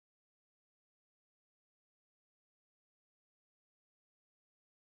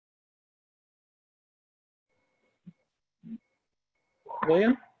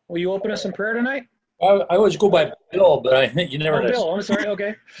William, will you open us in prayer tonight? I always go by Bill, but I think you never know. Bill, I'm sorry,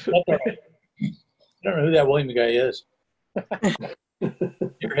 okay. I don't know who that William guy is.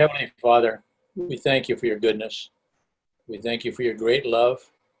 Dear Heavenly Father, we thank you for your goodness. We thank you for your great love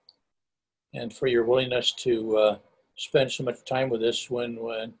and for your willingness to spend so much time with us when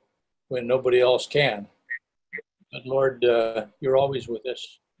nobody else can. But Lord, you're always with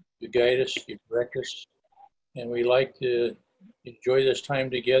us. You guide us, you direct us, and we like to enjoy this time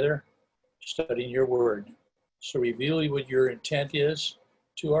together studying your word. So reveal what your intent is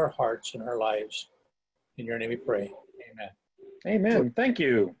to our hearts and our lives. In your name we pray. Amen. Amen. Thank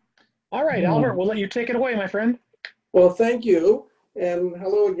you. All right, Albert, we'll let you take it away, my friend. Well, thank you. And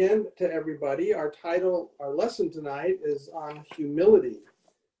hello again to everybody. Our lesson tonight is on humility.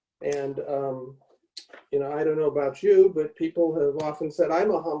 And, I don't know about you, but people have often said,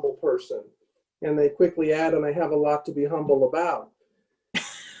 I'm a humble person. And they quickly add, and I have a lot to be humble about.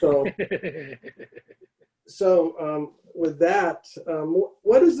 So with that,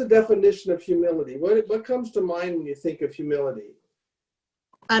 what is the definition of humility? What comes to mind when you think of humility?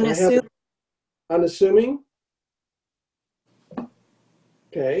 Unassuming. Unassuming?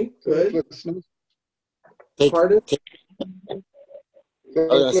 Okay, good. Pardon? I was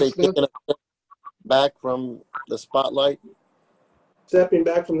going to say, taking a step back from the spotlight. Stepping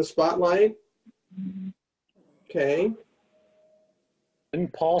back from the spotlight? Okay.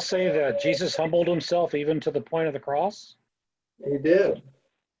 Didn't Paul say that Jesus humbled himself even to the point of the cross? He did.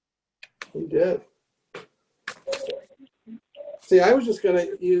 He did. See, I was just going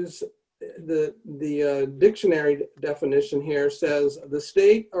to use the dictionary definition here. Says the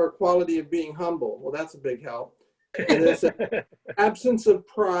state or quality of being humble. Well, that's a big help. And it's an absence of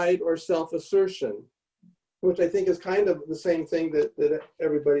pride or self-assertion, which I think is kind of the same thing that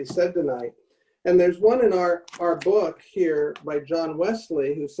everybody said tonight. And there's one in our book here by John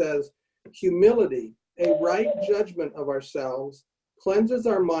Wesley who says, humility, a right judgment of ourselves, cleanses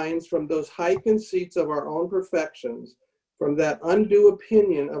our minds from those high conceits of our own perfections, from that undue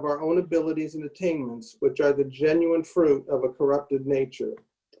opinion of our own abilities and attainments, which are the genuine fruit of a corrupted nature.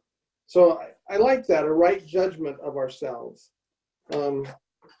 So I like that, a right judgment of ourselves.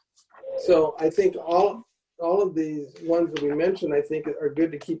 So I think all of these ones that we mentioned, I think, are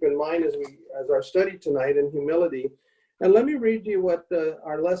good to keep in mind as our study tonight in humility. And let me read you what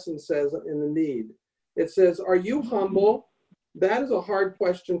our lesson says in the need. It says, are you humble? That is a hard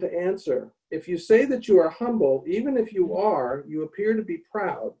question to answer. If you say that you are humble, even if you are, you appear to be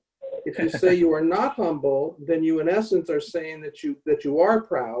proud. If you say you are not humble, then you in essence are saying that you are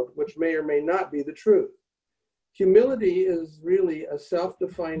proud, which may or may not be the truth. Humility is really a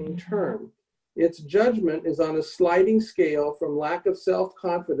self-defining term. Its judgment is on a sliding scale from lack of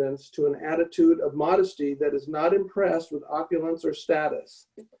self-confidence to an attitude of modesty that is not impressed with opulence or status.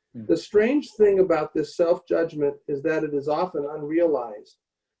 The strange thing about this self-judgment is that it is often unrealized.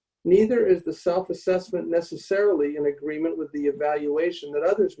 Neither is the self-assessment necessarily in agreement with the evaluation that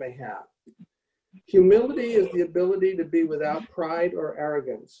others may have. Humility is the ability to be without pride or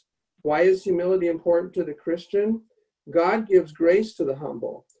arrogance. Why is humility important to the Christian? God gives grace to the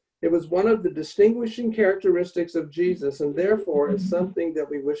humble. It was one of the distinguishing characteristics of Jesus, and therefore is something that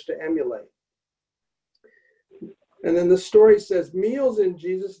we wish to emulate. And then the story says, meals in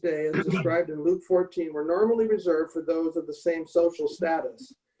Jesus' day, as described in Luke 14, were normally reserved for those of the same social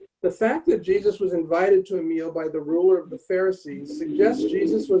status. The fact that Jesus was invited to a meal by the ruler of the Pharisees suggests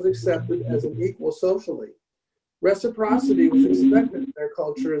Jesus was accepted as an equal socially. Reciprocity was expected in their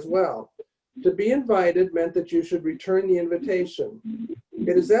culture as well. To be invited meant that you should return the invitation.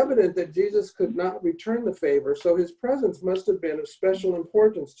 It is evident that Jesus could not return the favor, so his presence must have been of special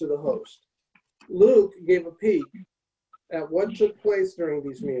importance to the host. Luke gave a peek at what took place during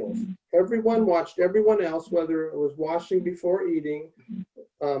these meals. Everyone watched everyone else, whether it was washing before eating,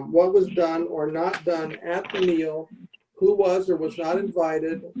 what was done or not done at the meal, who was or was not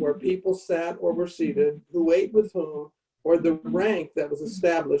invited, where people sat or were seated, who ate with whom, or the rank that was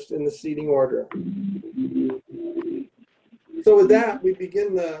established in the seating order. So with that, we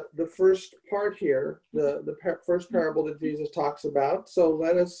begin the first part here, the first parable that Jesus talks about. So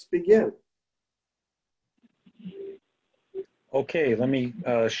let us begin. Okay, let me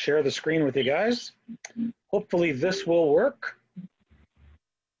share the screen with you guys. Hopefully this will work.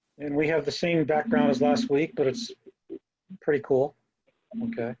 And we have the same background as last week, but it's pretty cool.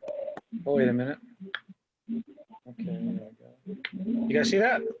 Okay. Oh, wait a minute. Okay, there we go. You guys see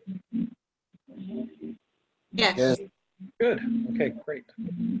that? Yes. Good. Okay, great.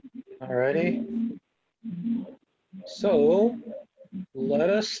 All righty. So let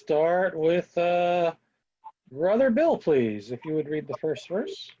us start with Brother Bill, please, if you would read the first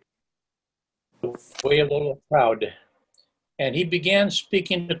verse. Way of the crowd. And he began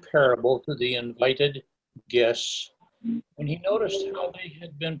speaking the parable to the invited guests. When he noticed how they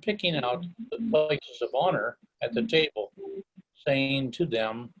had been picking out the places of honor at the table, saying to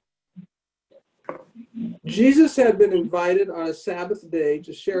them, Jesus had been invited on a Sabbath day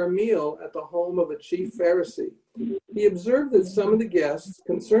to share a meal at the home of a chief Pharisee. He observed that some of the guests,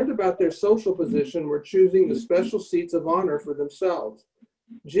 concerned about their social position, were choosing the special seats of honor for themselves.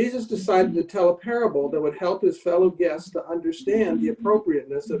 Jesus decided to tell a parable that would help his fellow guests to understand the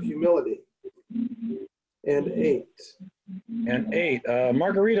appropriateness of humility. And 8. And 8,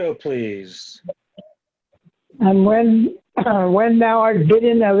 Margarito, please. And when thou art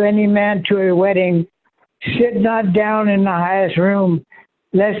bidden of any man to a wedding, sit not down in the highest room,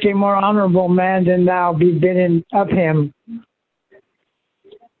 lest a more honorable man than thou be bidden of him.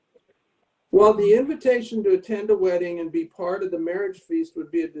 While the invitation to attend a wedding and be part of the marriage feast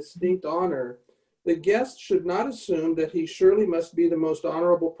would be a distinct honor, the guest should not assume that he surely must be the most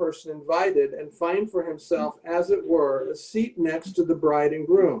honorable person invited and find for himself, as it were, a seat next to the bride and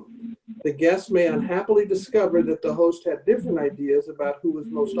groom. The guest may unhappily discover that the host had different ideas about who was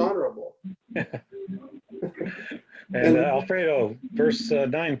most honorable. And Alfredo, verse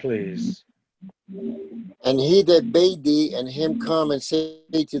 9, please. And he that bade thee and him come and say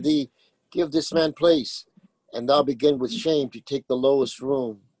to thee, give this man place, and thou begin with shame to take the lowest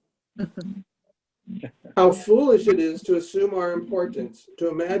room. How foolish it is to assume our importance, to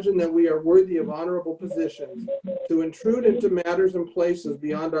imagine that we are worthy of honorable positions, to intrude into matters and places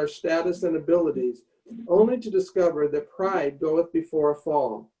beyond our status and abilities, only to discover that pride goeth before a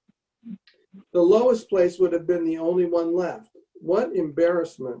fall. The lowest place would have been the only one left. What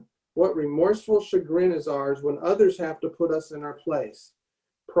embarrassment, what remorseful chagrin is ours when others have to put us in our place.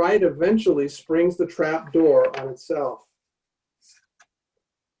 Pride eventually springs the trap door on itself.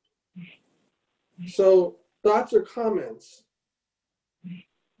 So, thoughts or comments?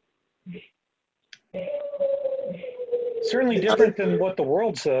 Certainly different than what the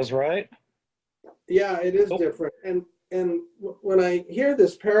world says, right? Yeah, it is different. And when I hear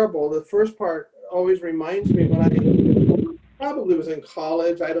this parable, the first part always reminds me when I probably was in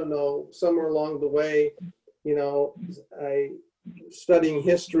college, I don't know, somewhere along the way, you know, studying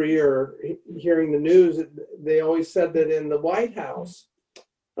history or hearing the news, they always said that in the White House,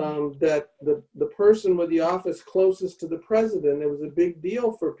 that the person with the office closest to the president, it was a big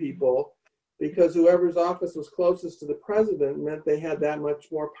deal for people because whoever's office was closest to the president meant they had that much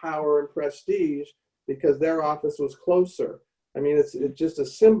more power and prestige because their office was closer. I mean, it's just a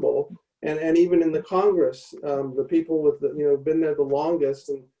symbol. And even in the Congress, the people with been there the longest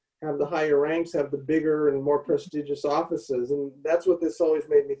and have the higher ranks have the bigger and more prestigious offices. And that's what this always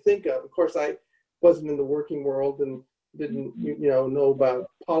made me think of. Of course, I wasn't in the working world and didn't know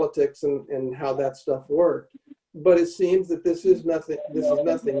about politics and how that stuff worked. But it seems that this is nothing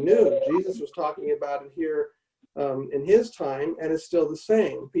new. Jesus was talking about it here in his time, and it's still the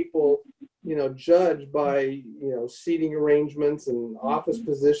same. People, judge by, seating arrangements and office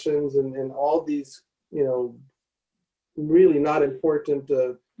positions and all these, really not important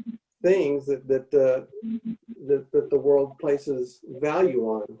things that the world places value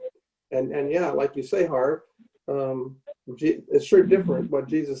on. And yeah, like you say, Harv, it's sure different what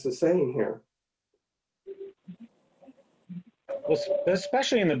Jesus is saying here. Well,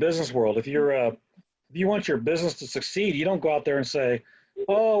 especially in the business world, if you want your business to succeed, you don't go out there and say,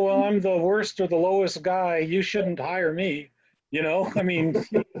 "Oh, well, I'm the worst or the lowest guy. You shouldn't hire me." I mean,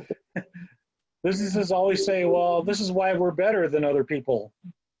 businesses always say, "Well, this is why we're better than other people."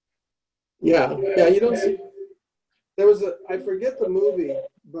 Yeah. You don't see. There was I forget the movie,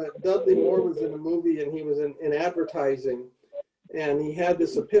 but Dudley Moore was in a movie and he was in advertising, and he had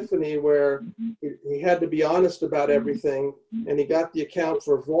this epiphany where he had to be honest about everything, and he got the account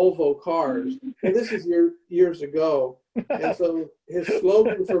for Volvo cars. And this is years ago. And so his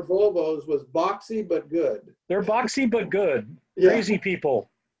slogan for Volvos was boxy but good. They're boxy but good. Yeah. Crazy people.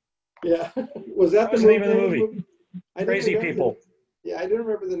 Yeah. Was that What was the name of the movie? Crazy people. I didn't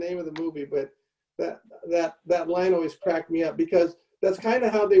remember the name of the movie, but that line always cracked me up because that's kind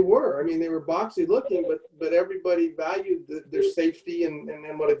of how they were. I mean, they were boxy looking, but everybody valued their safety and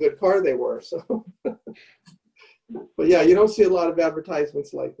what a good car they were. So, but yeah, you don't see a lot of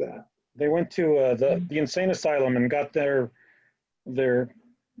advertisements like that. They went to the insane asylum and got their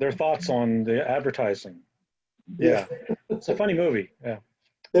thoughts on the advertising. Yeah. It's a funny movie. Yeah.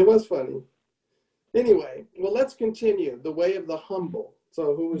 It was funny. Anyway, well, let's continue. The way of the humble.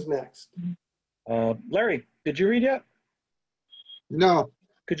 So who was next? Larry, did you read yet? No.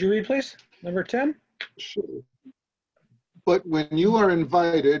 Could you read, please? Number 10? Sure. But when you are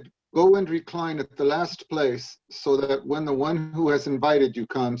invited, go and recline at the last place, so that when the one who has invited you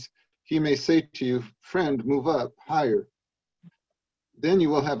comes, he may say to you, friend, move up higher. Then you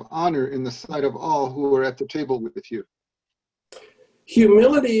will have honor in the sight of all who are at the table with you.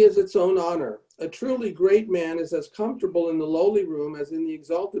 Humility is its own honor. A truly great man is as comfortable in the lowly room as in the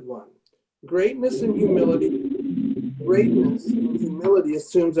exalted one. Greatness and humility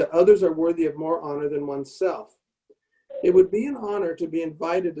assumes that others are worthy of more honor than oneself. It would be an honor to be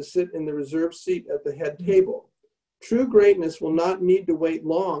invited to sit in the reserved seat at the head table. True greatness will not need to wait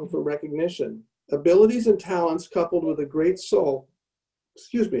long for recognition. Abilities and talents coupled with a great soul,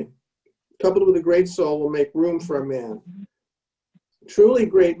 will make room for a man. Truly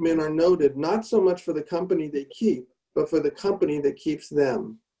great men are noted not so much for the company they keep, but for the company that keeps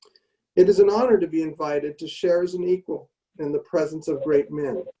them. It is an honor to be invited to share as an equal in the presence of great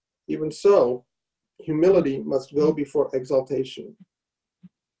men. Even so, humility must go before exaltation.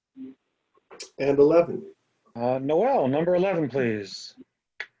 And 11. Noel, number 11, please.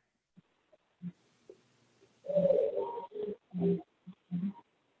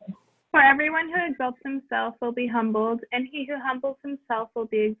 For everyone who exalts himself will be humbled, and he who humbles himself will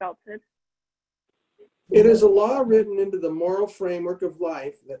be exalted. It is a law written into the moral framework of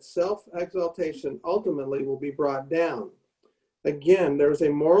life that self-exaltation ultimately will be brought down. Again, there is a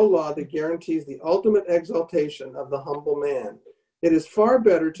moral law that guarantees the ultimate exaltation of the humble man. It is far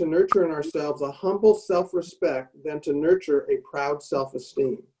better to nurture in ourselves a humble self-respect than to nurture a proud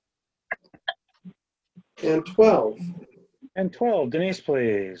self-esteem. And 12. And 12, Denise,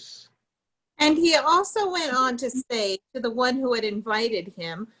 please. And he also went on to say to the one who had invited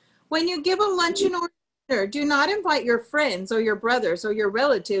him, when you give a luncheon or dinner, do not invite your friends or your brothers or your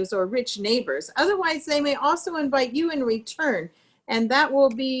relatives or rich neighbors. Otherwise, they may also invite you in return, and that will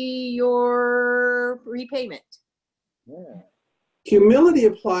be your repayment. Yeah. Humility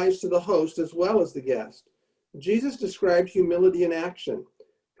applies to the host as well as the guest. Jesus described humility in action.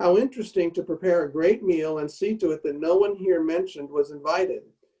 How interesting to prepare a great meal and see to it that no one here mentioned was invited.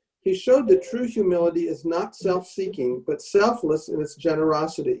 He showed that true humility is not self-seeking, but selfless in its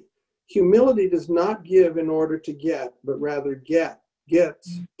generosity. Humility does not give in order to get, but rather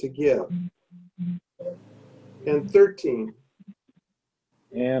gets to give. And 13.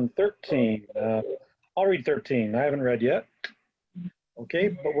 And 13. I'll read 13. I haven't read yet. Okay,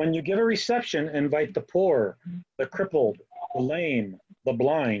 but when you give a reception, invite the poor, the crippled, the lame, the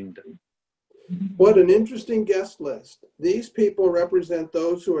blind. What an interesting guest list. These people represent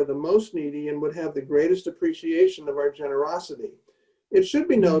those who are the most needy and would have the greatest appreciation of our generosity. It should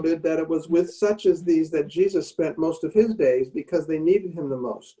be noted that it was with such as these that Jesus spent most of his days because they needed him the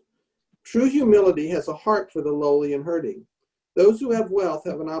most. True humility has a heart for the lowly and hurting. Those who have wealth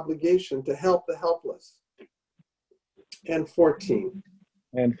have an obligation to help the helpless. And 14.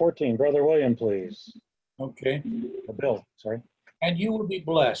 And 14, Brother William, please. Okay. Or Bill, sorry. And you will be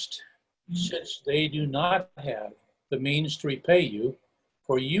blessed, since they do not have the means to repay you,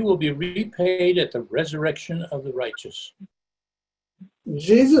 for you will be repaid at the resurrection of the righteous.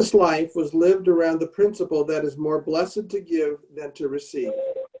 Jesus' life was lived around the principle that is more blessed to give than to receive.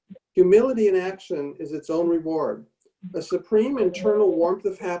 Humility in action is its own reward. A supreme internal warmth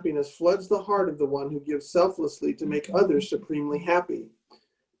of happiness floods the heart of the one who gives selflessly to make others supremely happy.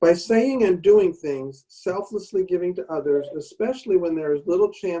 By saying and doing things, selflessly giving to others, especially when there is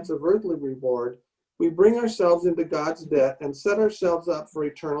little chance of earthly reward, we bring ourselves into God's debt and set ourselves up for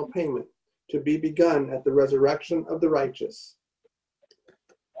eternal payment, to be begun at the resurrection of the righteous.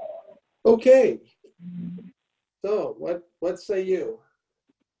 Okay, so what say you?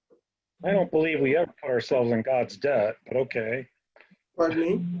 I don't believe we ever put ourselves in God's debt, but okay. Pardon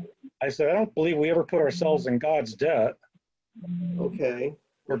me? I said, I don't believe we ever put ourselves in God's debt. Okay.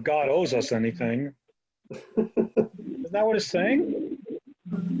 Or God owes us anything. Isn't that what it's saying?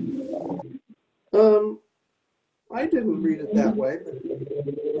 I didn't read it that way, but maybe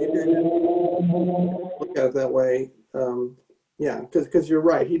I didn't look at it that way. Yeah, because you're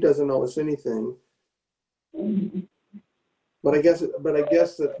right. He doesn't owe us anything. But I guess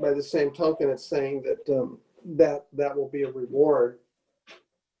that by the same token, it's saying that that will be a reward.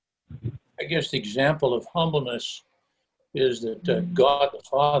 I guess the example of humbleness is that God the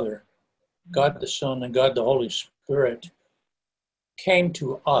Father, God the Son, and God the Holy Spirit came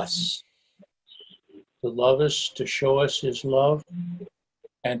to us to love us, to show us his love,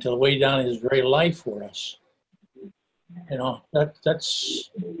 and to lay down his very life for us. You know, that to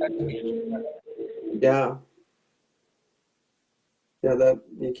me is Yeah. Yeah, that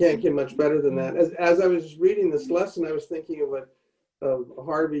you can't get much better than that. As I was reading this lesson, I was thinking of what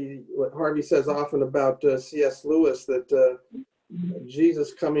Harvey, what Harvey says often about C.S. Lewis, that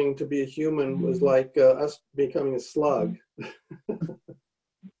Jesus coming to be a human was like us becoming a slug.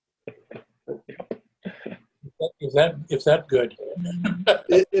 If that good.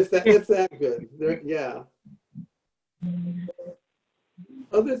 if that good. There, yeah.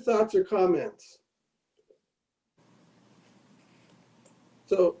 Other thoughts or comments?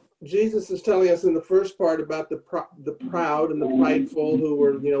 So Jesus is telling us in the first part about the proud and the prideful who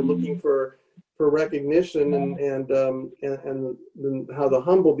were, looking for recognition, and how the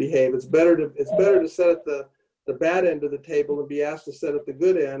humble behave. It's better to sit at the bad end of the table and be asked to sit at the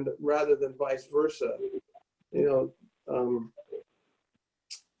good end rather than vice versa.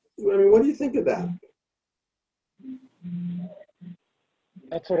 What do you think of that?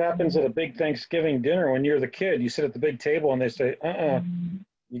 That's what happens at a big Thanksgiving dinner when you're the kid. You sit at the big table and they say,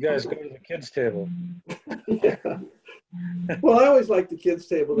 you guys go to the kids' table. Yeah. Well, I always liked the kids'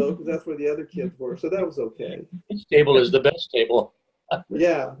 table, though, because that's where the other kids were, so that was okay. Kids' table is the best table.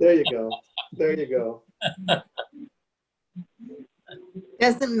 Yeah, there you go. There you go.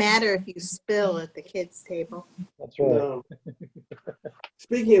 Doesn't matter if you spill at the kids' table. That's right. No.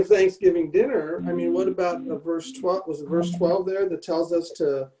 Speaking of Thanksgiving dinner, what about verse 12? Was it verse 12 there that tells us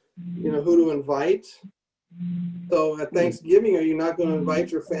to, who to invite? So at Thanksgiving, are you not going to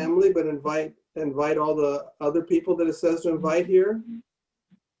invite your family, but invite all the other people that it says to invite here?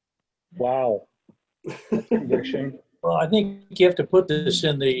 Wow. Conviction. Well, I think you have to put this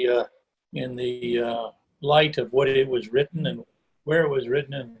in the light of what it was written and where it was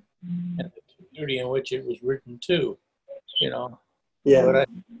written and the community in which it was written to. Yeah. But I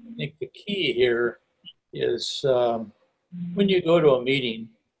think the key here is when you go to a meeting,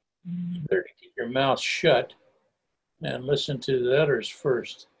 you better keep your mouth shut and listen to the others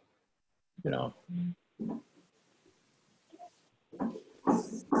first. Yeah.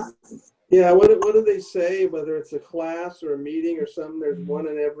 What do they say? Whether it's a class or a meeting or something, there's one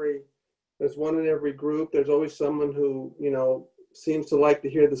in every group. There's always someone who seems to like to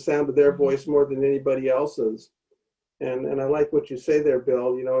hear the sound of their voice more than anybody else's. And I like what you say there,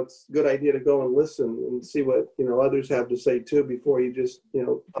 Bill. It's a good idea to go and listen and see what others have to say too before you just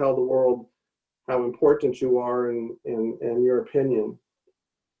tell the world how important you are and your opinion.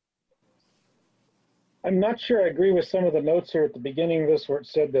 I'm not sure I agree with some of the notes here at the beginning of this where it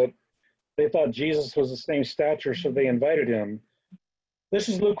said that they thought Jesus was the same stature, so they invited him. This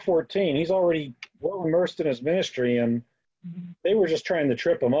is Luke 14. He's already well immersed in his ministry, and they were just trying to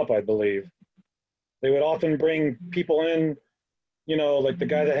trip him up, I believe. They would often bring people in, like the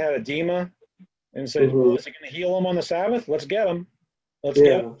guy that had edema, and say, well, is he going to heal him on the Sabbath? Let's get him. Let's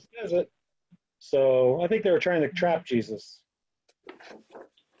get him. Says it. So I think they were trying to trap Jesus.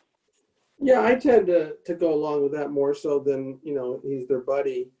 Yeah, I tend to go along with that more so than, he's their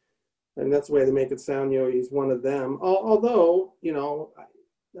buddy. And that's the way they make it sound, he's one of them. Although,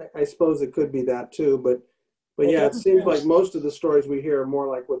 I suppose it could be that too. But yeah, it seems like most of the stories we hear are more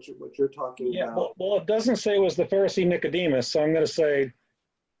like what you're talking about. Well, it doesn't say it was the Pharisee Nicodemus, so I'm going to say,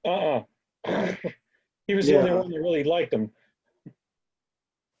 he was the only one that really liked him.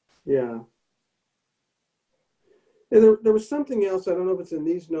 Yeah. And there was something else. I don't know if it's in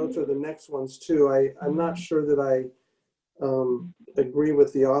these notes or the next ones too. I'm not sure that I agree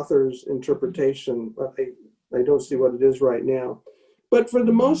with the author's interpretation, but I don't see what it is right now. But for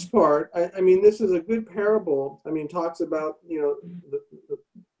the most part, this is a good parable. Talks about,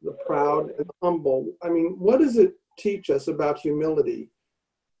 the proud and the humble. What does it teach us about humility?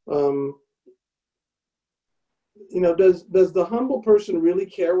 Does the humble person really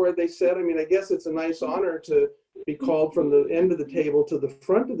care where they sit? I guess it's a nice honor to be called from the end of the table to the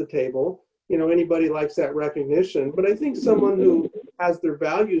front of the table. Anybody likes that recognition. But I think someone who has their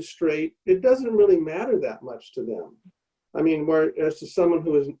values straight, it doesn't really matter that much to them. Whereas to someone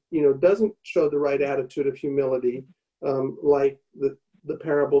who is, doesn't show the right attitude of humility, like the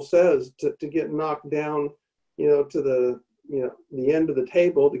parable says, to get knocked down, to the end of the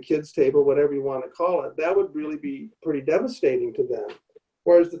table, the kids' table, whatever you want to call it, that would really be pretty devastating to them.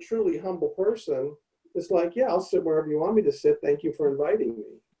 Whereas the truly humble person is like, yeah, I'll sit wherever you want me to sit. Thank you for inviting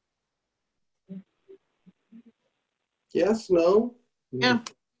me. Yes, no? Yeah,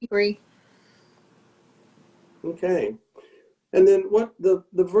 I agree. Okay. And then what the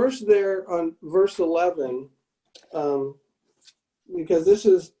verse there on verse 11, because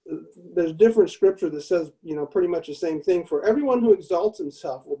there's different scripture that says, pretty much the same thing. For everyone who exalts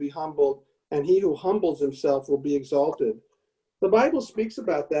himself will be humbled, and he who humbles himself will be exalted. The Bible speaks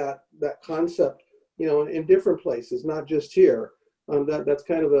about that concept, in different places, not just here. That's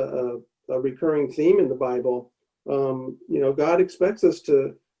kind of a recurring theme in the Bible. God expects us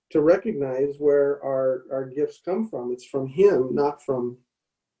to recognize where our gifts come from. It's from Him, not from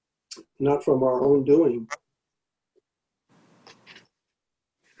our own doing.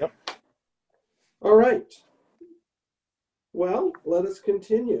 Yep. All right. Well, let us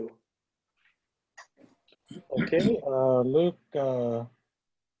continue. Okay, Luke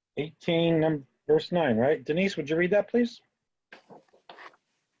 18, verse 9, right? Denise, would you read that, please?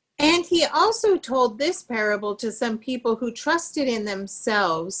 And he also told this parable to some people who trusted in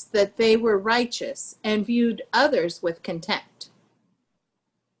themselves that they were righteous and viewed others with contempt.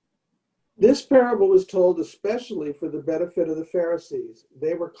 This parable was told especially for the benefit of the Pharisees.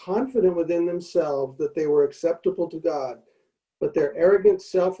 They were confident within themselves that they were acceptable to God, but their arrogant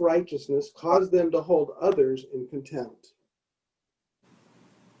self-righteousness caused them to hold others in contempt.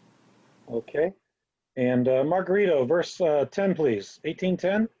 Okay. And Margarito, verse 10, please.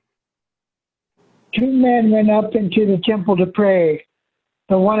 18:10. 2 men went up into the temple to pray,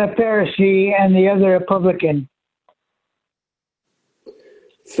 the one a Pharisee and the other a publican.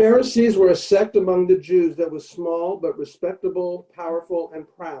 Pharisees were a sect among the Jews that was small but respectable, powerful, and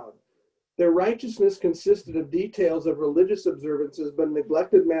proud. Their righteousness consisted of details of religious observances but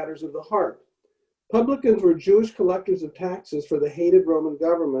neglected matters of the heart. Publicans were Jewish collectors of taxes for the hated Roman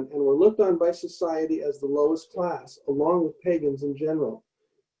government and were looked on by society as the lowest class, along with pagans in general.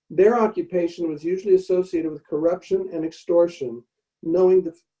 Their occupation was usually associated with corruption and extortion. Knowing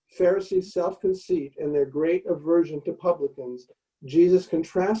the Pharisees' self-conceit and their great aversion to publicans, Jesus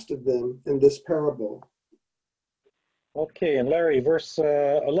contrasted them in this parable. Okay, and Larry, verse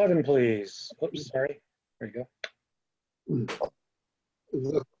 11, please. Oops, sorry. There you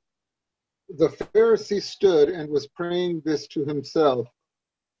go. The Pharisee stood and was praying this to himself.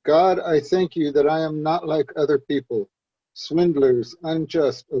 God, I thank you that I am not like other people, swindlers,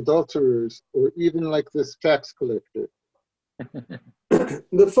 unjust, adulterers, or even like this tax collector.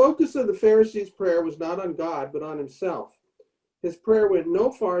 The focus of the Pharisee's prayer was not on God, but on himself. His prayer went no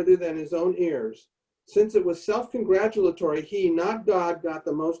farther than his own ears. Since it was self-congratulatory, he, not God, got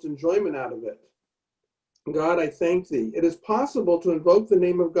the most enjoyment out of it. God, I thank thee. It is possible to invoke the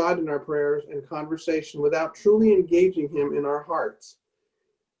name of God in our prayers and conversation without truly engaging him in our hearts.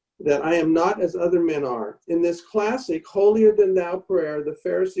 That I am not as other men are. In this classic holier than thou prayer, the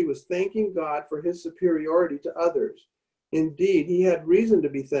Pharisee was thanking God for his superiority to others. Indeed, he had reason to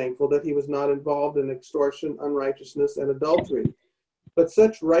be thankful that he was not involved in extortion, unrighteousness, and adultery. But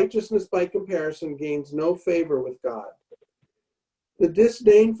such righteousness by comparison gains no favor with God. The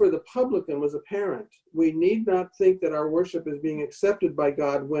disdain for the publican was apparent. We need not think that our worship is being accepted by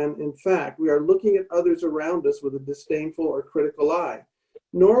God when, in fact, we are looking at others around us with a disdainful or critical eye.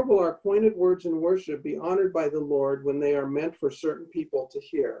 Nor will our pointed words in worship be honored by the Lord when they are meant for certain people to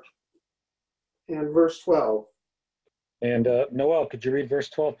hear. And verse 12. And Noel, could you read verse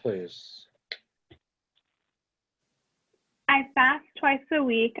 12, please? I fast twice a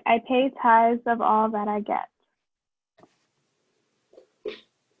week. I pay tithes of all that I get.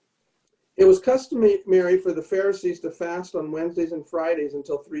 It was customary for the Pharisees to fast on Wednesdays and Fridays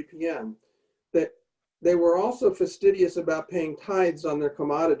until 3 p.m. They were also fastidious about paying tithes on their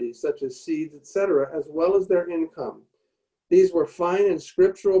commodities, such as seeds, etc., as well as their income. These were fine and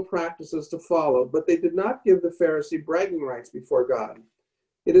scriptural practices to follow, but they did not give the Pharisee bragging rights before God.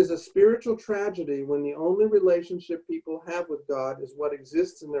 It is a spiritual tragedy when the only relationship people have with God is what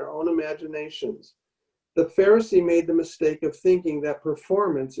exists in their own imaginations. The Pharisee made the mistake of thinking that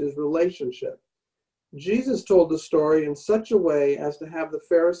performance is relationship. Jesus told the story in such a way as to have the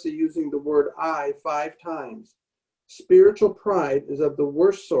Pharisee using the word I 5 times. Spiritual pride is of the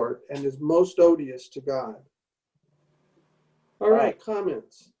worst sort and is most odious to God. All right,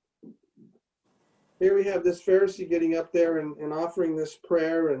 comments. Here we have this Pharisee getting up there and offering this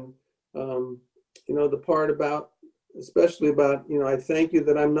prayer, and the part about, especially about, I thank you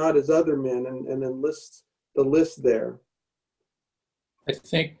that I'm not as other men, and then lists the list there. I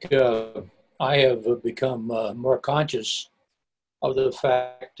think I have become more conscious of the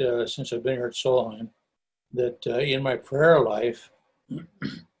fact since I've been here at Solheim that in my prayer life,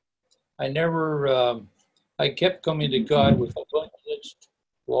 I kept coming to God with a bunch list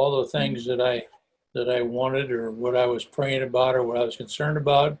of all the things that I wanted or what I was praying about or what I was concerned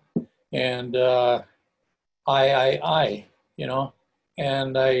about. And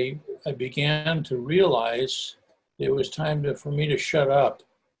and I began to realize it was time for me to shut up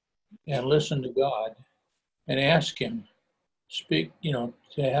and listen to God and ask him, speak,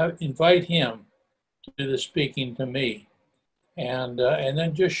 invite him to do the speaking to me, and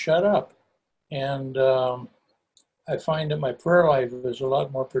then just shut up. And I find that my prayer life is a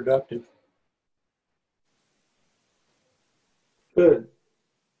lot more productive. Good.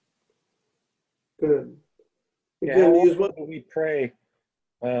 Good. Yeah, Again, how use what? often do we pray,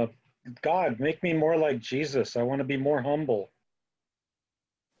 God, make me more like Jesus. I want to be more humble.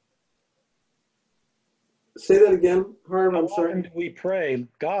 Say that again, Harv. How I'm often sorry. do we pray,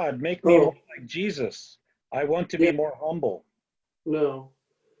 God, make me more Oh, like Jesus. I want to yeah. be more humble. No.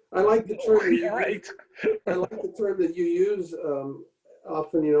 I like the term that Yeah, you right. I like the term that you use.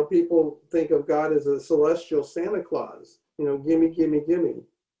 Often, people think of God as a celestial Santa Claus. Gimme, gimme, gimme.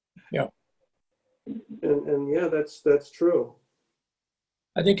 Yeah. And yeah, that's true.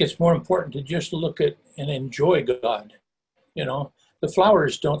 I think it's more important to just look at and enjoy God. The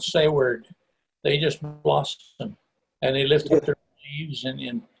flowers don't say a word. They just blossom and they lift Yeah. up their leaves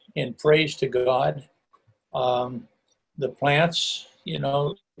in praise to God. The plants,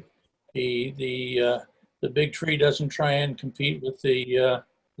 the big tree doesn't try and compete with the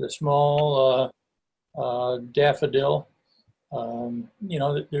small daffodil.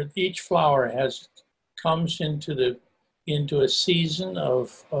 Each flower comes into a season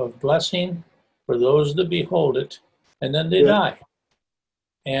of blessing for those that behold it, and then they Yeah. die.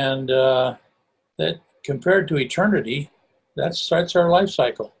 And that compared to eternity, that's our life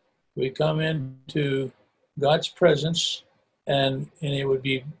cycle. We come into God's presence, and it would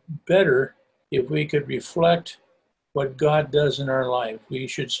be better if we could reflect what God does in our life. We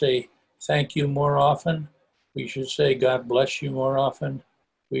should say thank you more often. We should say God bless you more often.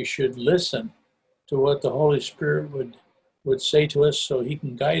 We should listen to what the Holy Spirit would say to us so he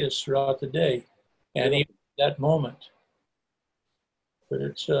can guide us throughout the day and even that moment. But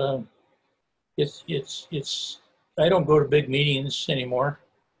it's I don't go to big meetings anymore.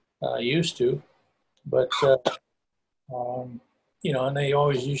 I used to, but and they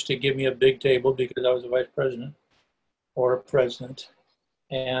always used to give me a big table because I was a vice president or a president,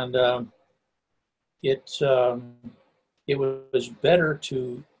 and it was better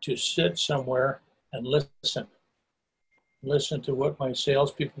to sit somewhere and listen to what my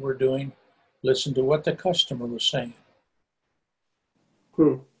salespeople were doing, listen to what the customer was saying.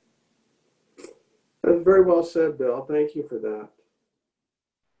 That's very well said, Bill. Thank you for that.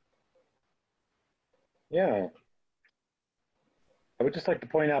 Yeah. I would just like to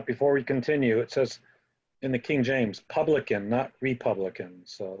point out before we continue, it says in the King James, publican, not republican.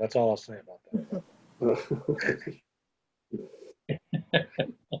 So that's all I'll say about that.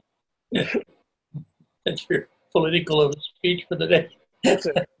 That's your political speech for the day. That's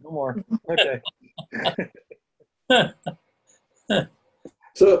it. No more. Okay.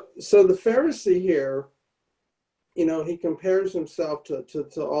 So the Pharisee here, he compares himself to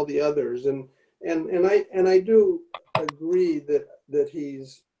all the others, and I do agree that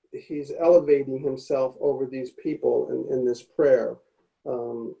he's elevating himself over these people in this prayer.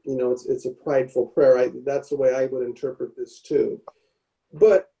 It's a prideful prayer. That's the way I would interpret this too.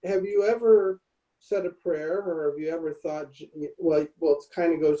 But have you ever said a prayer, or have you ever thought, well, it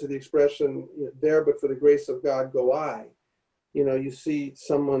kind of goes to the expression there, but for the grace of God go I. You see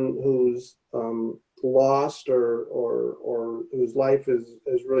someone who's lost or whose life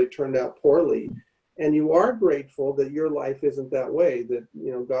has really turned out poorly, and you are grateful that your life isn't that way, that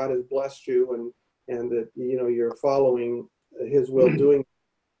God has blessed you and that you're following his will doing.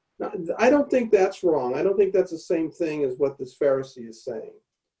 Now, I don't think that's wrong. I don't think that's the same thing as what this Pharisee is saying.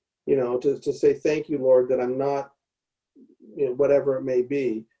 To say thank you, Lord, that I'm not whatever it may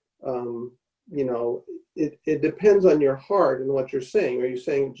be. It depends on your heart and what you're saying. Are you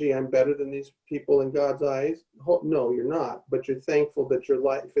saying, gee, I'm better than these people in God's eyes? No, you're not. But you're thankful that your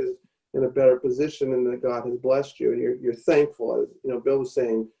life is in a better position and that God has blessed you. And you're thankful. As Bill was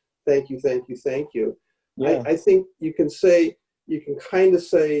saying, thank you, thank you, thank you. Yeah. I think you can kind of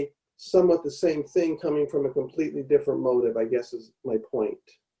say somewhat the same thing coming from a completely different motive, I guess is my point.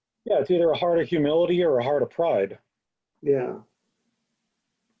 Yeah, it's either a heart of humility or a heart of pride. Yeah.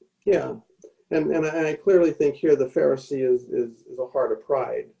 Yeah. And I clearly think here the Pharisee is a heart of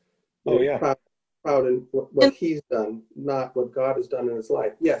pride. Oh, yeah. Proud in what he's done, not what God has done in his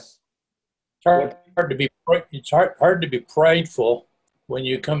life. Yes. It's hard to be prideful when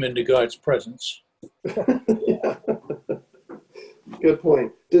you come into God's presence. Yeah. Good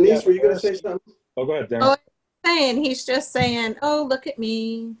point. Denise, were you going to say something? Oh, go ahead, Darren. He's just saying, oh, look at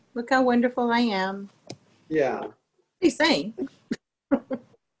me. Look how wonderful I am. Yeah. He's saying.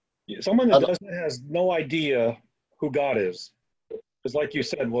 Someone that has no idea who God is. Because like you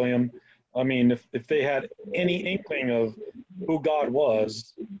said, William, I mean, if they had any inkling of who God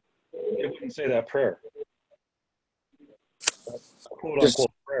was, they wouldn't say that prayer. Quote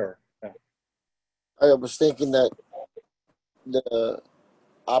unquote prayer. Yeah. I was thinking that the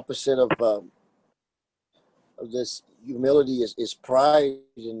opposite of this humility is pride,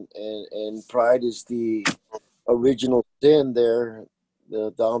 and pride is the original sin there,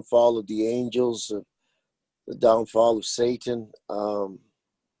 the downfall of the angels, the downfall of Satan.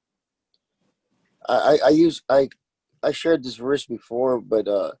 I shared this verse before, but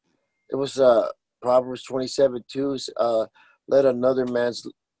it was Proverbs 27:2. Let another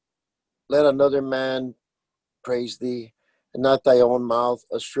man praise thee, and not thy own mouth,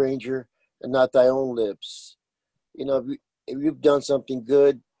 a stranger, and not thy own lips. You know, if you've done something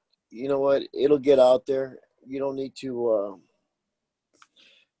good, you know what? It'll get out there. You don't need to.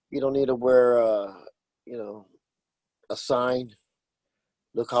 You don't need to wear, a sign.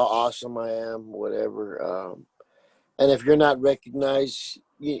 Look how awesome I am, whatever. And if you're not recognized,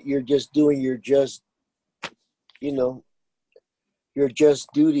 you're just doing your just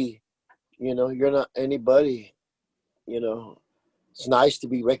duty. You're not anybody. It's nice to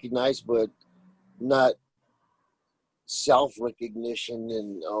be recognized, but not self-recognition.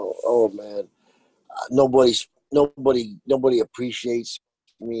 And oh man, nobody appreciates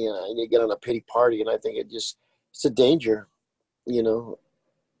me, and I get on a pity party, and I think it's a danger.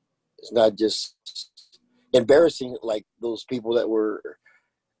 It's not just embarrassing like those people that were,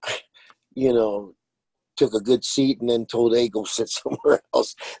 took a good seat and then told, hey, go sit somewhere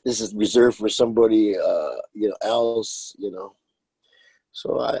else. This is reserved for somebody, else,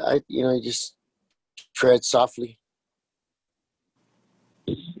 So I just tread softly.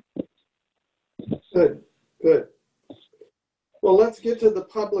 Good, good. Well, let's get to the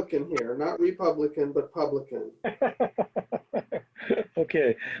publican here, not Republican, but publican.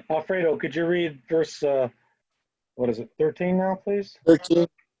 Okay, Alfredo, could you read verse, 13 now, please? 13.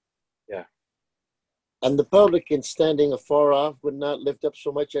 Yeah. And the publican, standing afar off, would not lift up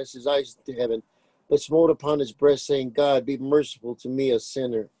so much as his eyes to heaven, but smote upon his breast, saying, God, be merciful to me, a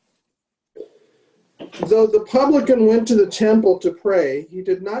sinner. Though the publican went to the temple to pray, he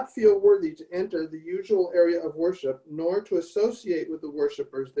did not feel worthy to enter the usual area of worship, nor to associate with the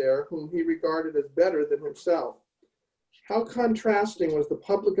worshippers there, whom he regarded as better than himself. How contrasting was the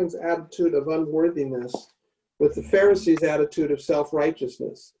publican's attitude of unworthiness with the Pharisee's attitude of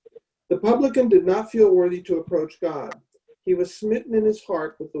self-righteousness. The publican did not feel worthy to approach God. He was smitten in his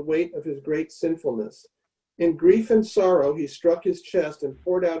heart with the weight of his great sinfulness. In grief and sorrow, he struck his chest and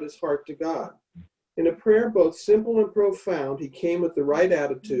poured out his heart to God. In a prayer both simple and profound, he came with the right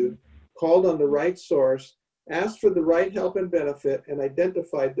attitude, called on the right source, asked for the right help and benefit, and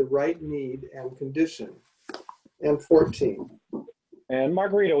identified the right need and condition. And 14. And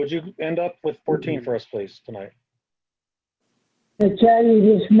Margarita, would you end up with 14 for us, please, tonight? I tell you,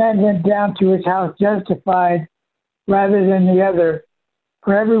 this man went down to his house justified rather than the other.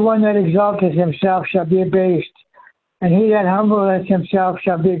 For everyone that exalteth himself shall be abased, and he that humbleth himself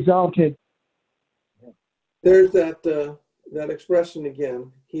shall be exalted. There's that expression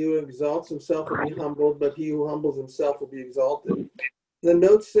again. He who exalts himself will be humbled, but he who humbles himself will be exalted. The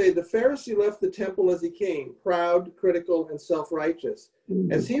notes say the Pharisee left the temple as he came, proud, critical, and self-righteous.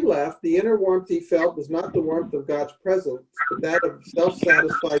 As he left, the inner warmth he felt was not the warmth of God's presence, but that of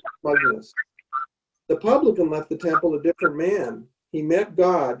self-satisfied smugness. The publican left the temple a different man. He met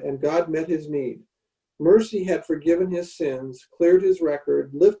God, and God met his need. Mercy had forgiven his sins, cleared his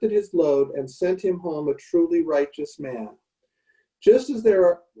record, lifted his load, and sent him home a truly righteous man. Just as there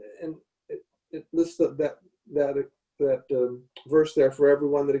are, and it lists that verse there, for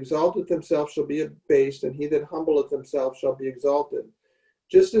everyone that exalteth himself shall be abased, and he that humbleth himself shall be exalted.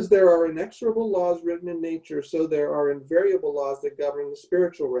 Just as there are inexorable laws written in nature, so there are invariable laws that govern the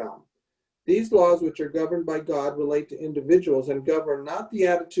spiritual realm. These laws, which are governed by God, relate to individuals and govern not the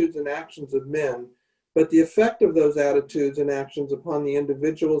attitudes and actions of men, but the effect of those attitudes and actions upon the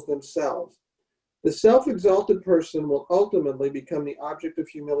individuals themselves. The self-exalted person will ultimately become the object of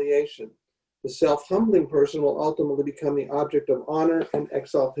humiliation. The self-humbling person will ultimately become the object of honor and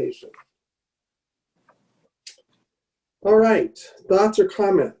exaltation. All right, thoughts or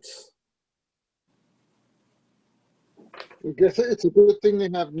comments? I guess it's a good thing they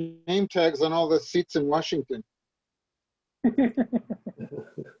have name tags on all the seats in Washington.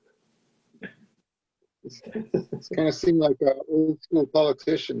 It's kind of seem like old school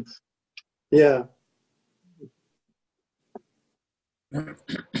politicians. Yeah.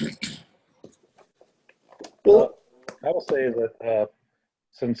 Well, I will say that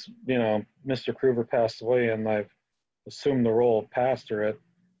since, Mr. Kruger passed away and I've assumed the role of pastor at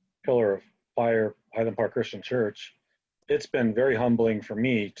Pillar of Fire Highland Park Christian Church, it's been very humbling for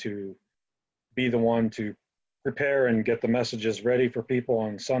me to be the one to prepare and get the messages ready for people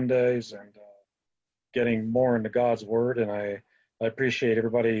on Sundays and getting more into God's Word. And I appreciate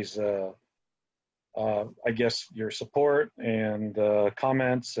everybody's I guess, your support and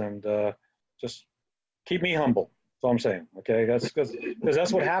comments, and just keep me humble. That's all I'm saying. Okay, that's because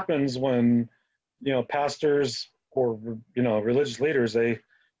that's what happens when, pastors or religious leaders, they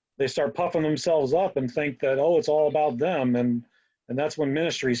start puffing themselves up and think that, oh, it's all about them, and that's when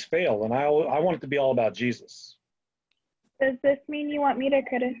ministries fail. And I want it to be all about Jesus. Does this mean you want me to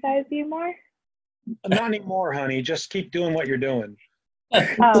criticize you more? Not anymore, honey. Just keep doing what you're doing.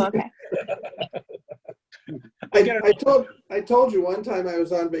 Oh, okay. I told you one time I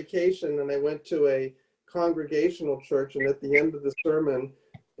was on vacation and I went to a congregational church, and at the end of the sermon,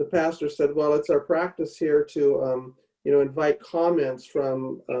 the pastor said, "Well, it's our practice here to invite comments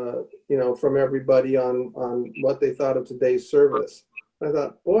from from everybody on what they thought of today's service." I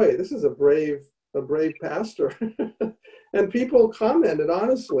thought, boy, this is a brave pastor. And people commented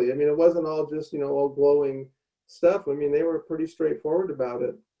honestly. I mean, it wasn't all just all glowing stuff. I mean, they were pretty straightforward about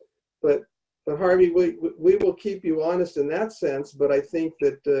it. But Harvey, we will keep you honest in that sense. But I think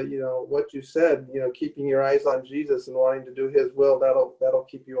that what you said, keeping your eyes on Jesus and wanting to do His will, that'll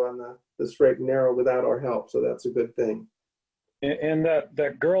keep you on the straight and narrow without our help. So that's a good thing. And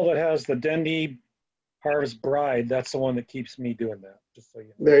that girl that has the Dendy Harvest Bride, that's the one that keeps me doing that. Just so you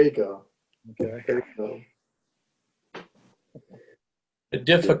know. There you go. Okay. There you go. The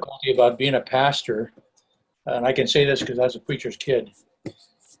difficulty about being a pastor, and I can say this because I was a preacher's kid,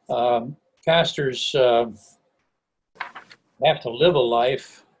 pastors have to live a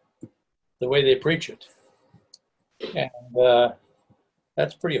life the way they preach it. And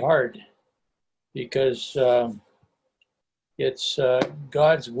that's pretty hard because it's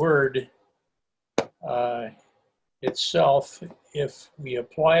God's word itself. If we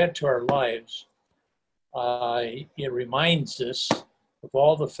apply it to our lives, it reminds us of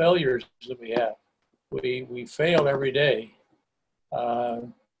all the failures that we have. We fail every day.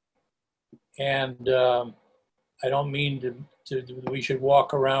 And I don't mean to we should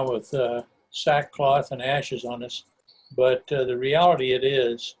walk around with sackcloth and ashes on us, but the reality it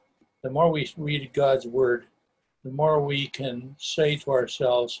is, the more we read God's word, the more we can say to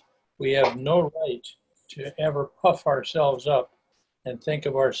ourselves, we have no right to ever puff ourselves up and think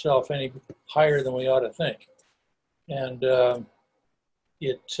of ourselves any higher than we ought to think. And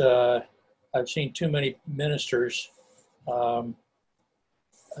I've seen too many ministers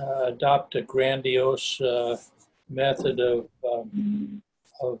adopt a grandiose method of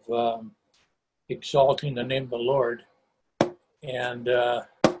exalting the name of the Lord. And I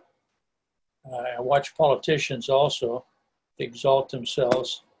watch politicians also exalt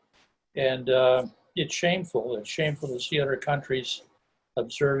themselves. And it's shameful. It's shameful to see other countries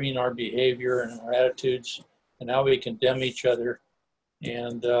observing our behavior and our attitudes and how we condemn each other.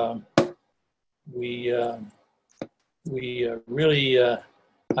 And we really,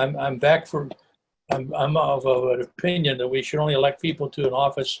 I'm of an opinion that we should only elect people to an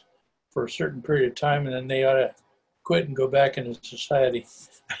office for a certain period of time, and then they ought to quit and go back into society.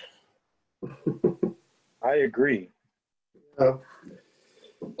 I agree. That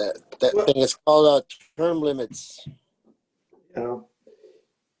thing is called term limits.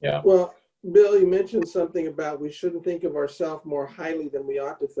 Yeah. Well, Bill, you mentioned something about we shouldn't think of ourselves more highly than we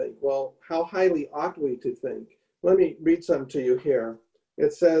ought to think. Well, how highly ought we to think? Let me read something to you here.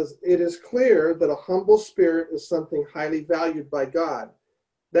 It says, "It is clear that a humble spirit is something highly valued by God.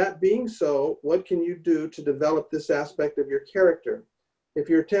 That being so, what can you do to develop this aspect of your character? If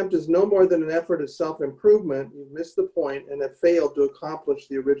your attempt is no more than an effort at self-improvement, you've missed the point and have failed to accomplish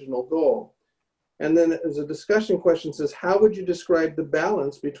the original goal." And then as a discussion question says, how would you describe the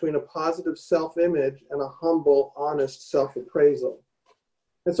balance between a positive self-image and a humble, honest self-appraisal?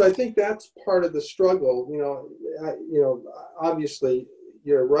 And so I think that's part of the struggle. Obviously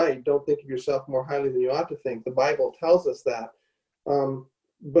you're right. Don't think of yourself more highly than you ought to think. The Bible tells us that.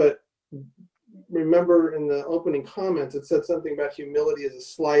 But remember in the opening comments, it said something about humility as a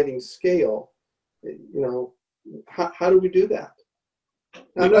sliding scale. How do we do that?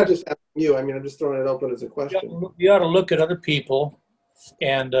 I'm not just asking you. I mean, I'm just throwing it open as a question. We ought to look at other people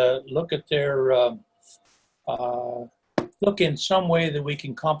and look at their, look in some way that we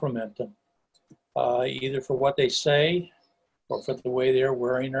can compliment them, either for what they say or for the way they're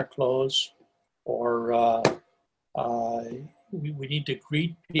wearing their clothes, or we need to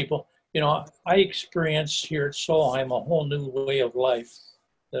greet people. I experienced here at Solheim a whole new way of life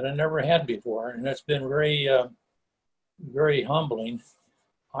that I never had before, and it's been very, very humbling.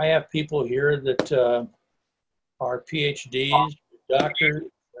 I have people here that are PhDs, doctors.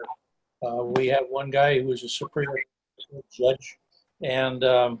 We have one guy who is a superior judge, and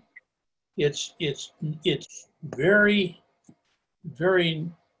it's very,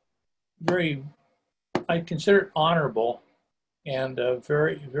 very, very I consider it honorable and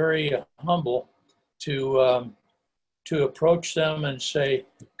very, very humble to approach them and say,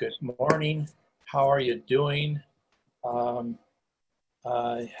 "Good morning. How are you doing?"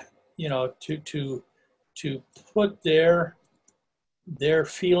 You know, to put their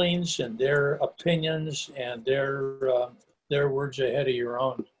feelings and their opinions and their words ahead of your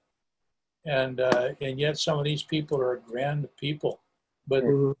own. And yet some of these people are grand people, but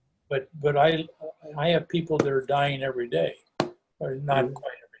Mhm. but I have people that are dying every day, or not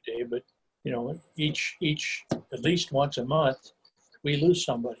quite every day, but you know, each at least once a month we lose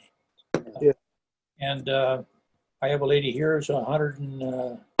somebody. Yeah. And I have a lady here who's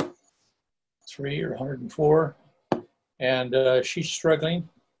 103 or 104, and she's struggling,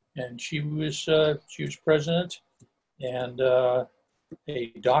 and she was president and a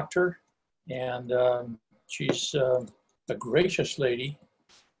doctor, and she's a gracious lady,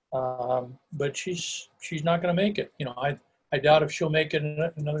 but she's not going to make it. You know, I doubt if she'll make it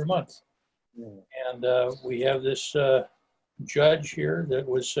another month. And we have this judge here that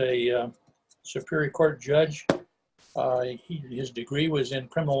was a Superior Court judge. His degree was in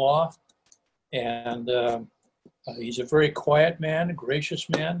criminal law, and he's a very quiet man, a gracious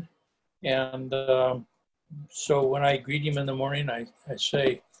man. And so when I greet him in the morning, I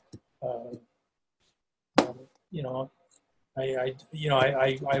say, you know, I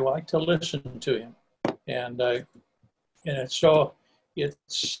like to listen to him, and so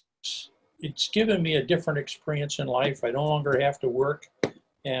it's given me a different experience in life. I no longer have to work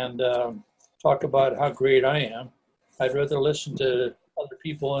and talk about how great I am. I'd rather listen to other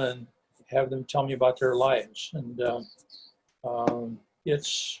people and have them tell me about their lives, and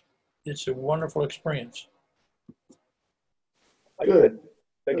it's a wonderful experience. Good.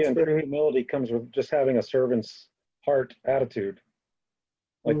 Again, true humility comes with just having a servant's heart attitude.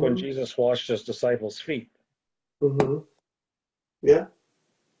 Like when Jesus washed his disciples' feet. Mm-hmm. Yeah.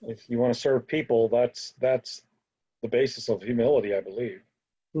 If you want to serve people, that's the basis of humility, I believe.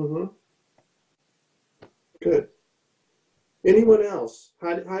 Mm-hmm. Good. Anyone else?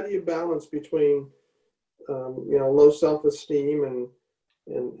 How do you balance between you know, low self-esteem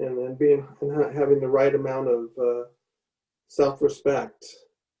and being and having the right amount of self-respect?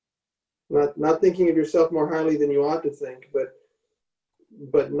 Not thinking of yourself more highly than you ought to think, but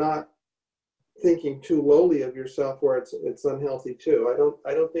not thinking too lowly of yourself where it's unhealthy too.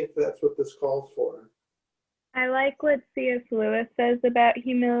 I don't think that's what this calls for. I like what C.S. Lewis says about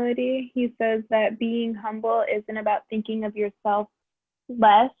humility. He says that being humble isn't about thinking of yourself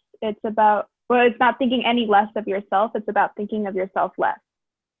less. It's about, well, it's not thinking any less of yourself. It's about thinking of yourself less.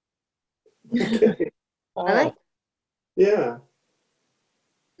 Okay. Right. Yeah.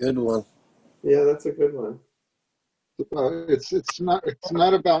 Good one. Yeah, that's a good one. It's not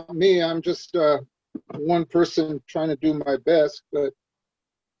about me. I'm just one person trying to do my best, but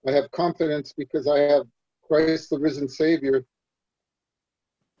I have confidence because I have Christ, the risen Savior,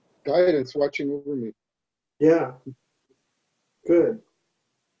 guidance watching over me. Yeah. Good.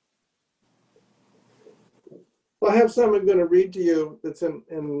 Well, I have something I'm going to read to you that's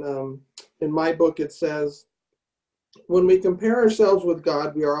in my book. It says, when we compare ourselves with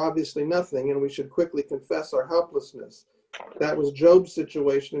God, we are obviously nothing, and we should quickly confess our helplessness. That was Job's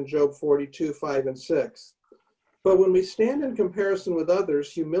situation in Job 42, 5 and 6. But when we stand in comparison with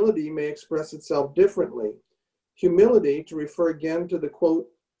others, humility may express itself differently. Humility, to refer again to the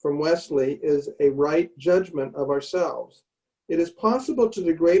quote from Wesley, is a right judgment of ourselves. It is possible to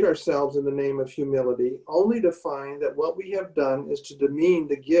degrade ourselves in the name of humility, only to find that what we have done is to demean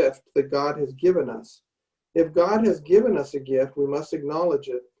the gift that God has given us. If God has given us a gift, we must acknowledge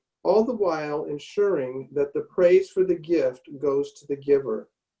it, all the while ensuring that the praise for the gift goes to the giver.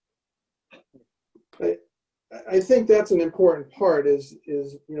 I think that's an important part is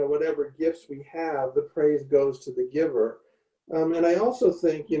you know, whatever gifts we have, the praise goes to the giver. And I also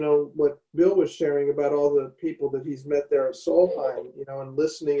think, you know, what Bill was sharing about all the people that he's met there at Solheim, you know, and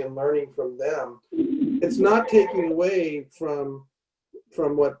listening and learning from them, it's not taking away from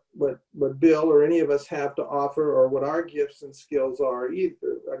what Bill or any of us have to offer or what our gifts and skills are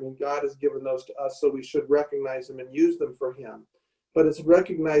either. I mean, God has given those to us, so we should recognize them and use them for him. But it's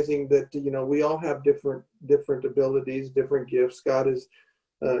recognizing that, you know, we all have different abilities, different gifts. God has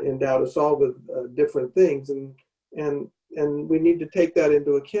endowed us all with different things, and we need to take that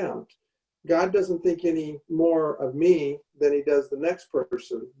into account. God doesn't think any more of me than he does the next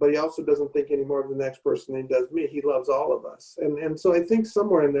person, but he also doesn't think any more of the next person than he does me. He loves all of us. And so I think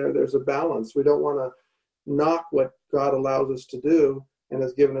somewhere in there's a balance. We don't want to knock what God allows us to do and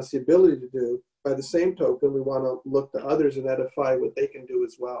has given us the ability to do. By the same token, we want to look to others and edify what they can do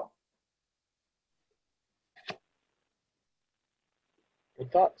as well.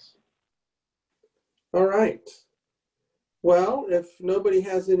 Good thoughts. All right. Well, if nobody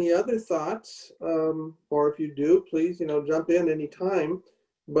has any other thoughts, or if you do, please, jump in anytime.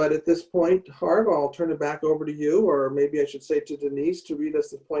 But at this point, Harv, I'll turn it back over to you, or maybe I should say to Denise to read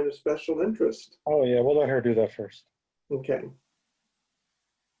us the point of special interest. Oh, yeah, we'll let her do that first. Okay.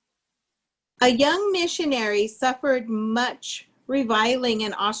 A young missionary suffered much reviling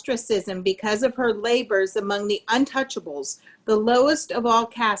and ostracism because of her labors among the untouchables, the lowest of all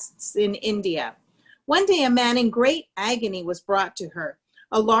castes in India. One day, a man in great agony was brought to her.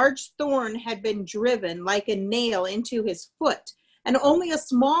 A large thorn had been driven like a nail into his foot, and only a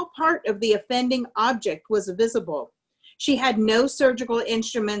small part of the offending object was visible. She had no surgical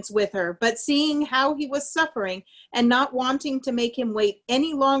instruments with her, but seeing how he was suffering and not wanting to make him wait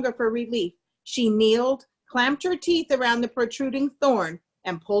any longer for relief, she kneeled, clamped her teeth around the protruding thorn,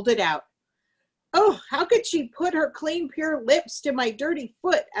 and pulled it out. "Oh, how could she put her clean, pure lips to my dirty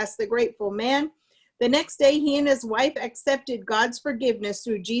foot?" asked the grateful man. The next day, he and his wife accepted God's forgiveness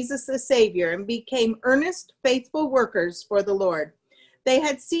through Jesus the Savior and became earnest, faithful workers for the Lord. They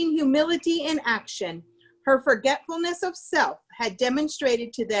had seen humility in action. Her forgetfulness of self had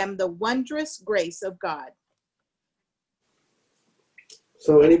demonstrated to them the wondrous grace of God.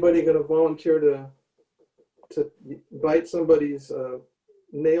 So anybody going to volunteer to bite somebody's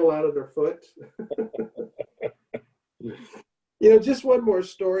nail out of their foot? Just one more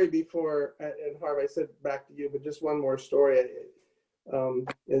story before, and Harv, I said back to you, but just one more story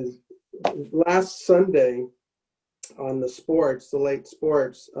is last Sunday on the late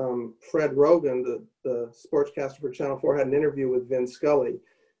sports, Fred Rogan, the sportscaster for Channel 4, had an interview with Vin Scully.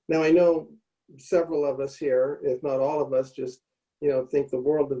 Now, I know several of us here, if not all of us, just think the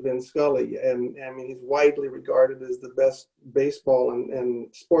world of Vin Scully. And I mean, he's widely regarded as the best baseball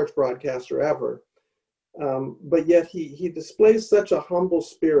and sports broadcaster ever. But yet he displays such a humble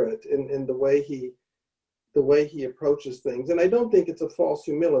spirit in the way he approaches things. And I don't think it's a false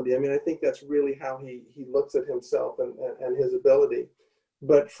humility. I mean, I think that's really how he looks at himself and his ability.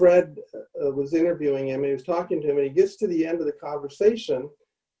 But Fred was interviewing him, and he was talking to him, and he gets to the end of the conversation,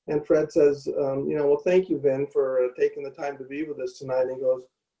 and Fred says, well, thank you, Vin, for taking the time to be with us tonight. And he goes,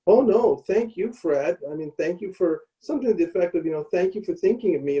 "Oh, no, thank you, Fred. I mean, thank you for something to the effect of, thank you for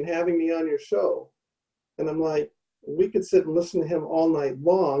thinking of me and having me on your show." And I'm like, we could sit and listen to him all night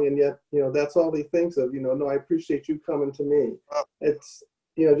long, and yet, that's all he thinks of, no, I appreciate you coming to me. It's,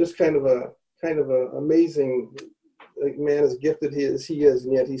 just kind of a amazing man, as gifted he is,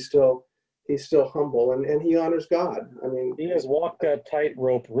 and yet he's still humble, and he honors God. I mean, He has walked that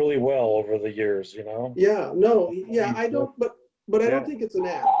tightrope really well over the years, Yeah, no, yeah, I don't, but I don't think it's an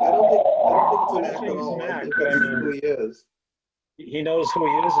act. I don't think it's an act at all. I think that's who he is. He knows who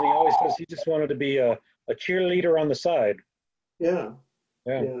he is, and he always says he just wanted to be a cheerleader on the side. Yeah.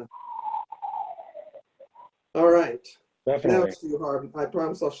 Yeah. All right. Definitely. Now it's you, Harv. I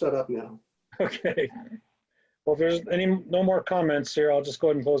promise I'll shut up now. Okay. Well, if there's no more comments here, I'll just go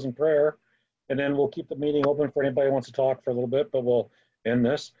ahead and close in prayer, and then we'll keep the meeting open for anybody who wants to talk for a little bit, but we'll end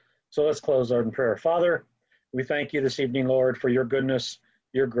this. So let's close our in prayer. Father, we thank you this evening, Lord, for your goodness,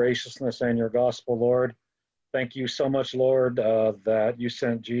 your graciousness, and your gospel, Lord. Thank you so much, Lord, that you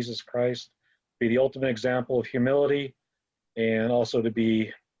sent Jesus Christ to be the ultimate example of humility, and also to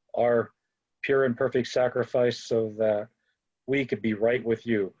be our pure and perfect sacrifice so that we could be right with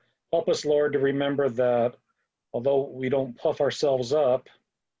you. Help us, Lord, to remember that although we don't puff ourselves up,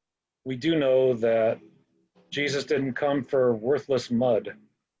 we do know that Jesus didn't come for worthless mud.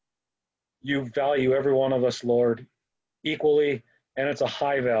 You value every one of us, Lord, equally, and it's a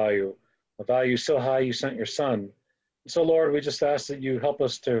high value, a value so high you sent your Son. So, Lord, we just ask that you help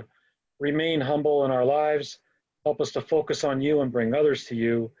us to remain humble in our lives, help us to focus on you and bring others to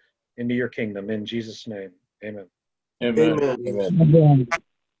you into your kingdom. In Jesus' name, amen. Amen. Again.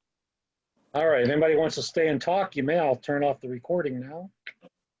 All right, if anybody wants to stay and talk, you may. I'll turn off the recording now,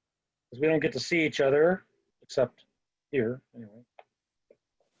 because we don't get to see each other, except here, anyway.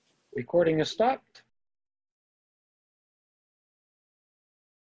 Recording is stopped.